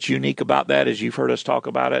 What's unique about that is you've heard us talk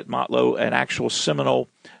about it. Motlow, an actual Seminole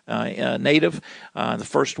native, the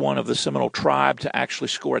first one of the Seminole tribe to actually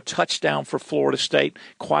score a touchdown for Florida State.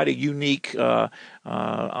 Quite a unique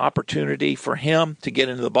opportunity for him to get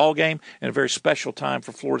into the ball game, and a very special time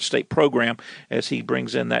for Florida State program as he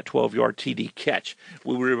brings in that 12-yard TD catch.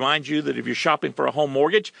 We will remind you that if you're shopping for a home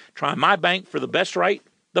mortgage, try my bank for the best rate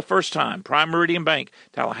the first time. Prime Meridian Bank,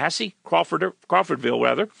 Tallahassee,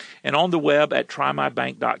 Crawfordville, and on the web at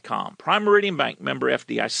trymybank.com. Prime Meridian Bank, member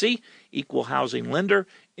FDIC, equal housing lender,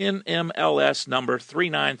 NMLS number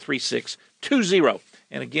 393620.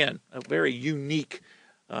 And again, a very unique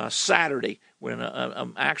Saturday when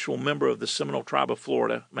an actual member of the Seminole Tribe of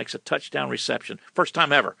Florida makes a touchdown reception. First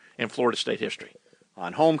time ever in Florida State history.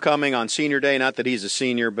 On homecoming, on senior day, not that he's a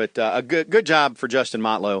senior, but a good job for Justin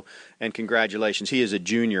Motlow, and congratulations. He is a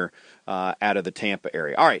junior out of the Tampa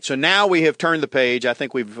area. All right, so now we have turned the page. I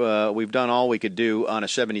think we've done all we could do on a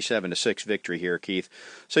 77-6 victory here, Keith.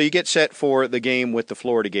 So you get set for the game with the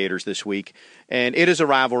Florida Gators this week, and it is a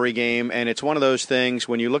rivalry game, and it's one of those things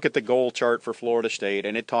when you look at the goal chart for Florida State,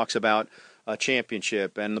 and it talks about a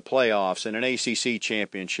championship and the playoffs and an ACC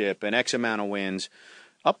championship and X amount of wins.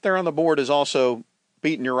 Up there on the board is also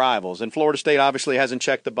beating your rivals. And Florida State obviously hasn't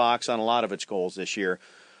checked the box on a lot of its goals this year.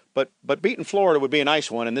 But beating Florida would be a nice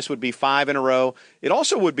one, and this would be 5 in a row. It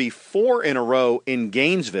also would be 4 in a row in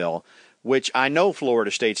Gainesville, which I know Florida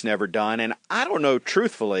State's never done. And I don't know,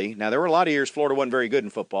 truthfully, now there were a lot of years Florida wasn't very good in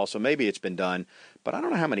football, so maybe it's been done. But I don't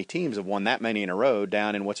know how many teams have won that many in a row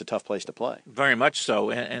down in what's a tough place to play. Very much so.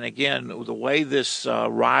 And again, the way this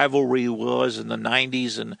rivalry was in the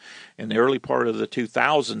 90s and in the early part of the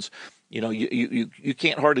 2000s, you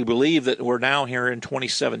can't hardly believe that we're now here in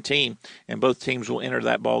 2017 and both teams will enter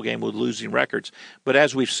that ball game with losing records. But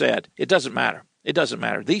as we've said, it doesn't matter. It doesn't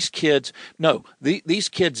matter. These kids, these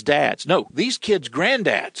kids' dads, these kids'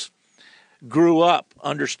 granddads grew up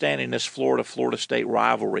understanding this Florida State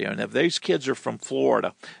rivalry. And if these kids are from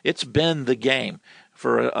Florida, it's been the game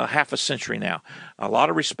for a half a century now. A lot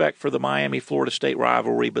of respect for the Miami-Florida State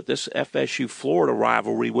rivalry, but this FSU-Florida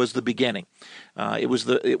rivalry was the beginning. It was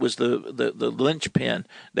the linchpin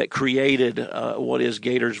that created what is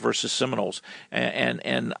Gators versus Seminoles,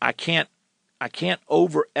 and I can't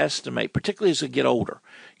overestimate, particularly as they get older.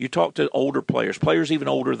 You talk to older players even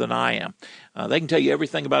older than I am. They can tell you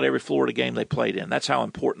everything about every Florida game they played in. That's how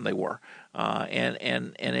important they were.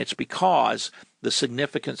 And it's because the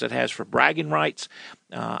significance it has for bragging rights.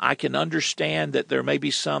 I can understand that there may be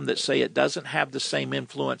some that say it doesn't have the same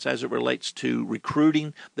influence as it relates to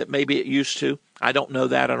recruiting that maybe it used to. I don't know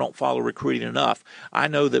that. I don't follow recruiting enough. I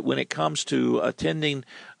know that when it comes to attending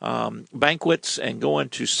banquets and going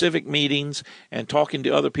to civic meetings and talking to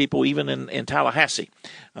other people, even in Tallahassee,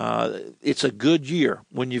 it's a good year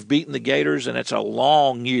when you've beaten the Gators, and it's a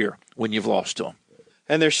long year when you've lost to them.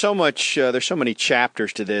 And there's so many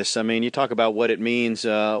chapters to this. I mean, you talk about what it means.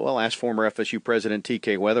 Ask former FSU President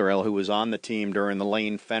T.K. Wetherell, who was on the team during the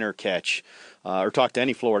Lane Fenner catch, or talk to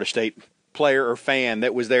any Florida State player or fan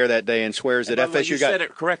that was there that day and swears that FSU you said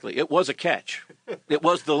it correctly. It was a catch. It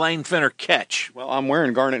was the Lane Fenner catch. Well, I'm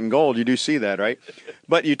wearing garnet and gold. You do see that, right?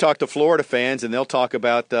 But you talk to Florida fans, and they'll talk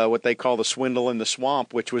about what they call the swindle in the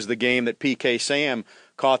swamp, which was the game that P.K. Sam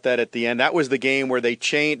caught that at the end. That was the game where they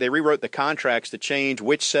rewrote the contracts to change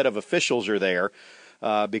which set of officials are there.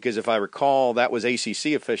 Because if I recall, that was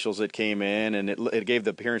ACC officials that came in, and it gave the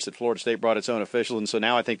appearance that Florida State brought its own officials, and so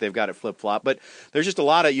now I think they've got it flip-flop. But there's just a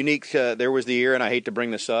lot of unique there was the year, and I hate to bring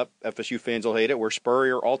this up, FSU fans will hate it, where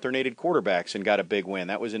Spurrier alternated quarterbacks and got a big win.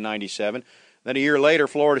 That was in 97. Then a year later,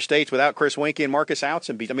 Florida State's without Chris Winkie and Marcus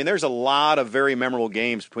Outson beat. I mean, there's a lot of very memorable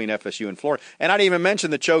games between FSU and Florida. And I didn't even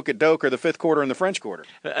mention the choke at Doak or the fifth quarter and the French Quarter.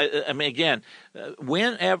 I mean, again,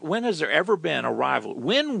 when has there ever been a rival?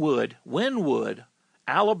 When would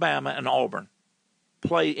Alabama and Auburn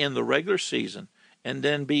play in the regular season and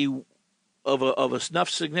then be of enough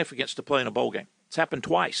significance to play in a bowl game? It's happened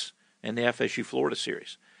twice in the FSU Florida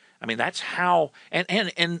series. I mean, that's how, and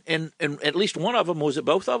at least one of them, was it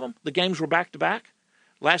both of them? The games were back-to-back,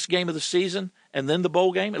 last game of the season, and then the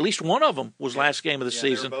bowl game. At least one of them was last game of the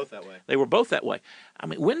season. They were both that way. They were both that way. I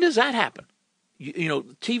mean, when does that happen? You know,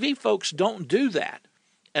 TV folks don't do that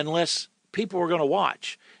unless people are going to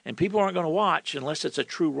watch. And people aren't going to watch unless it's a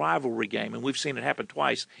true rivalry game. And we've seen it happen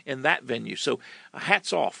twice in that venue. So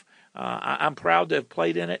hats off. I'm proud to have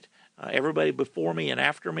played in it. Everybody before me and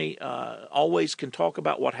after me always can talk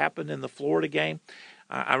about what happened in the Florida game.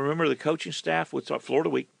 I remember the coaching staff would talk Florida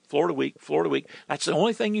week, Florida week, Florida week. That's the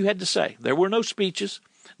only thing you had to say. There were no speeches.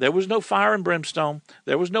 There was no fire and brimstone.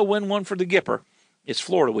 There was no win one for the Gipper. It's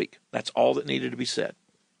Florida week. That's all that needed to be said.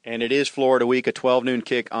 And it is Florida week, a 12 noon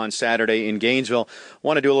kick on Saturday in Gainesville.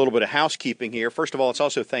 Want to do a little bit of housekeeping here. First of all, it's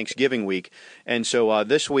also Thanksgiving week. And so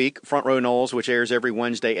this week, Front Row Noles, which airs every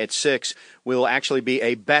Wednesday at 6, will actually be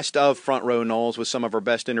a best of Front Row Noles with some of our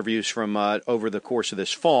best interviews from over the course of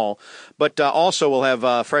this fall. But also we'll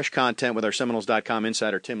have fresh content with our Seminoles.com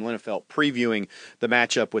insider Tim Linnefelt previewing the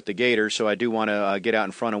matchup with the Gators. So I do want to get out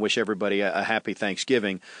in front and wish everybody a happy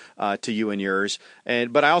Thanksgiving to you and yours.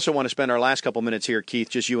 But I also want to spend our last couple minutes here, Keith,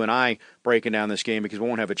 just you and I breaking down this game because we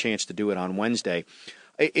won't have a chance to do it on Wednesday.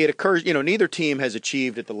 It occurs, neither team has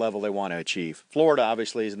achieved at the level they want to achieve. Florida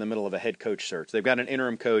obviously is in the middle of a head coach search. They've got an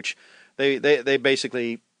interim coach. They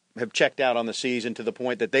basically have checked out on the season to the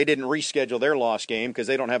point that they didn't reschedule their loss game because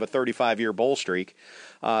they don't have a 35-year bowl streak.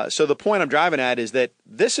 So the point I'm driving at is that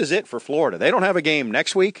this is it for Florida. They don't have a game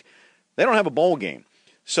next week. They don't have a bowl game.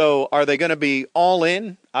 So are they going to be all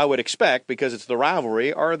in? I would expect, because it's the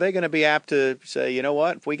rivalry. Or are they going to be apt to say, you know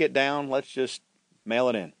what, if we get down, let's just mail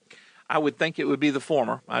it in? I would think it would be the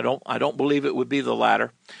former. I don't believe it would be the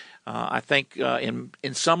latter. I think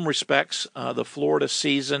in some respects the Florida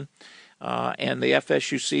season and the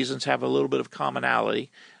FSU seasons have a little bit of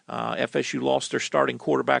commonality. FSU lost their starting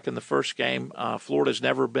quarterback in the first game. Florida's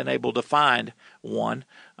never been able to find one.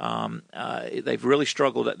 They've really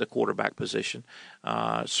struggled at the quarterback position.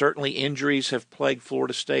 Certainly injuries have plagued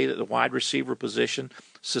Florida State at the wide receiver position.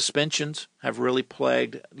 Suspensions have really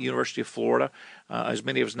plagued the University of Florida. As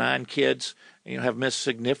many as 9 kids have missed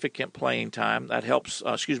significant playing time. That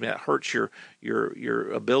that hurts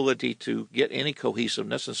your ability to get any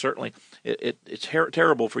cohesiveness, and certainly it's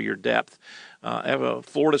terrible for your depth.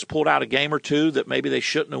 Florida's pulled out a game or two that maybe they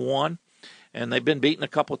shouldn't have won, and they've been beaten a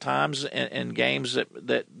couple of times in games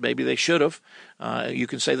that maybe they should have. You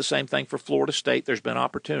can say the same thing for Florida State. There's been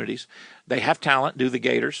opportunities. They have talent, do the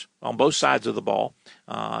Gators, on both sides of the ball.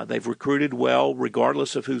 They've recruited well,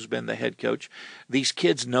 regardless of who's been the head coach. These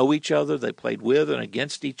kids know each other. They played with and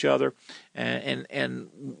against each other. And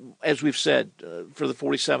as we've said for the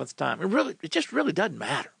 47th time, it just really doesn't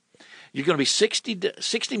matter. You're going to be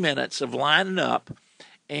 60 minutes of lining up,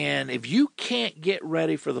 and if you can't get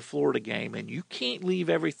ready for the Florida game and you can't leave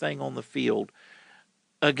everything on the field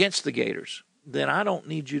against the Gators, then I don't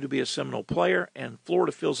need you to be a Seminole player, and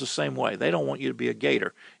Florida feels the same way. They don't want you to be a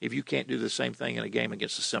Gator if you can't do the same thing in a game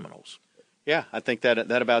against the Seminoles. Yeah, I think that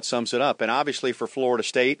about sums it up. And obviously for Florida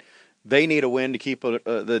State, they need a win to keep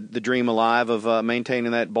the dream alive of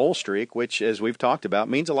maintaining that bowl streak, which, as we've talked about,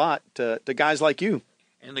 means a lot to guys like you.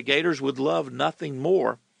 And the Gators would love nothing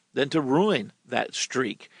more than to ruin that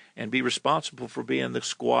streak and be responsible for being the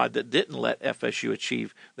squad that didn't let FSU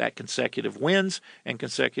achieve that consecutive wins and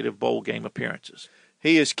consecutive bowl game appearances.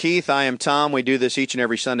 He is Keith. I am Tom. We do this each and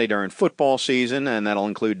every Sunday during football season, and that'll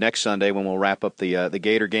include next Sunday when we'll wrap up the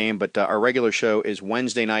Gator game. But our regular show is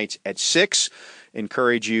Wednesday nights at 6.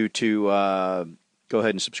 Encourage you to go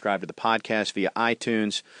ahead and subscribe to the podcast via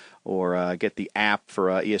iTunes or get the app for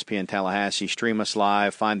ESPN Tallahassee. Stream us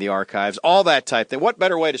live, find the archives, all that type thing. What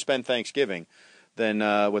better way to spend Thanksgiving than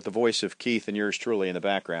with the voice of Keith and yours truly in the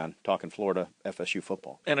background talking Florida FSU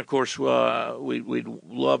football? And, of course, we'd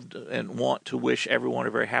love and want to wish everyone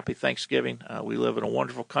a very happy Thanksgiving. We live in a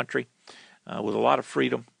wonderful country with a lot of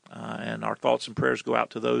freedom, and our thoughts and prayers go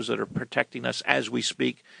out to those that are protecting us as we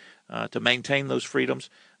speak to maintain those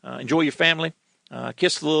freedoms. Enjoy your family.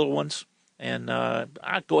 Kiss the little ones. And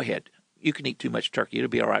go ahead. You can eat too much turkey. It'll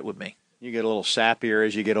be all right with me. You get a little sappier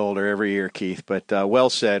as you get older every year, Keith. But well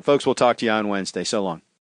said. Folks, we'll talk to you on Wednesday. So long.